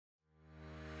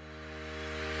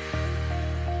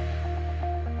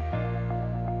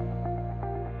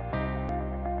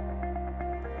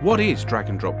What is drag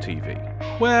and drop TV?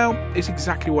 Well, it's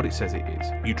exactly what it says it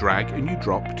is. You drag and you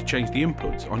drop to change the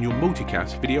inputs on your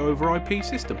Multicast video over IP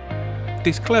system.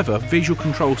 This clever visual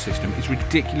control system is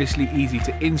ridiculously easy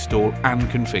to install and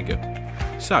configure.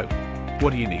 So,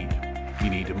 what do you need? You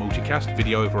need a Multicast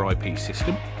video over IP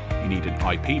system, you need an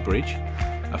IP bridge,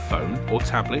 a phone or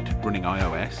tablet running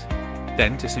iOS,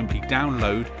 then to simply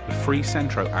download the free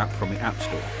Centro app from the App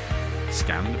Store.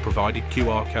 Scan the provided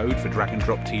QR code for drag and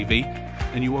drop TV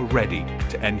and you are ready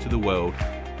to enter the world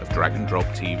of drag and drop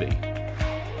TV.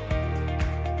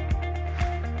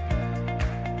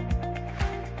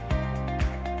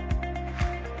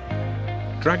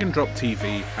 Drag and drop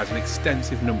TV has an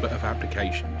extensive number of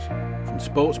applications, from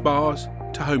sports bars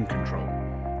to home control,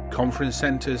 conference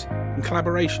centres and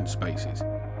collaboration spaces.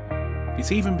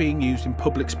 It's even being used in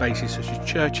public spaces such as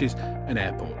churches and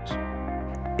airports.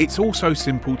 It's also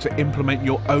simple to implement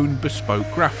your own bespoke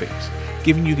graphics,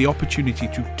 giving you the opportunity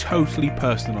to totally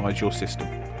personalise your system.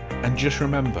 And just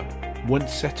remember,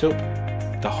 once set up,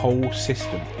 the whole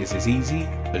system is as easy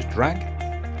as drag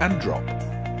and drop.